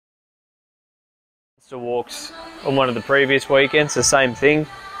hamster walks on one of the previous weekends, the same thing.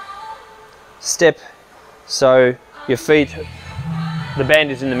 Step, so your feet, the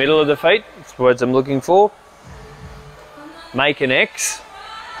band is in the middle of the feet, that's the words I'm looking for. Make an X,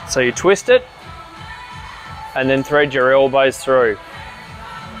 so you twist it, and then thread your elbows through.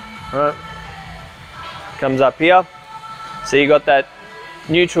 Right. Comes up here, so you got that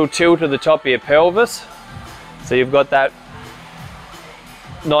neutral tilt at the top of your pelvis, so you've got that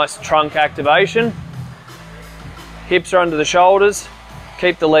nice trunk activation. Hips are under the shoulders.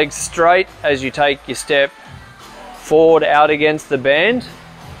 Keep the legs straight as you take your step forward out against the band.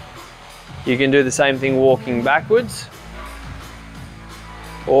 You can do the same thing walking backwards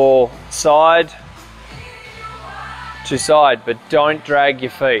or side to side, but don't drag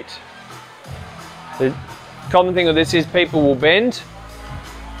your feet. The common thing with this is people will bend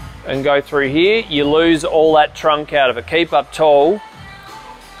and go through here. You lose all that trunk out of it. Keep up tall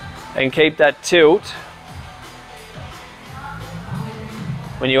and keep that tilt.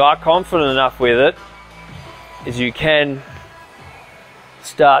 When you are confident enough with it, is you can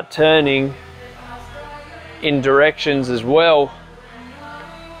start turning in directions as well,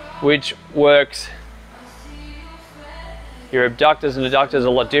 which works your abductors and adductors a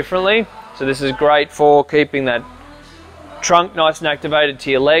lot differently. So this is great for keeping that trunk nice and activated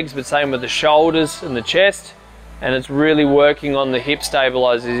to your legs, but same with the shoulders and the chest. And it's really working on the hip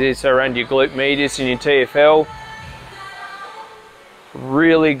stabilizers here, so around your glute medius and your TFL.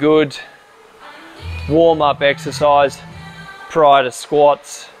 Really good warm-up exercise prior to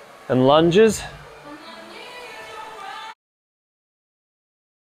squats and lunges.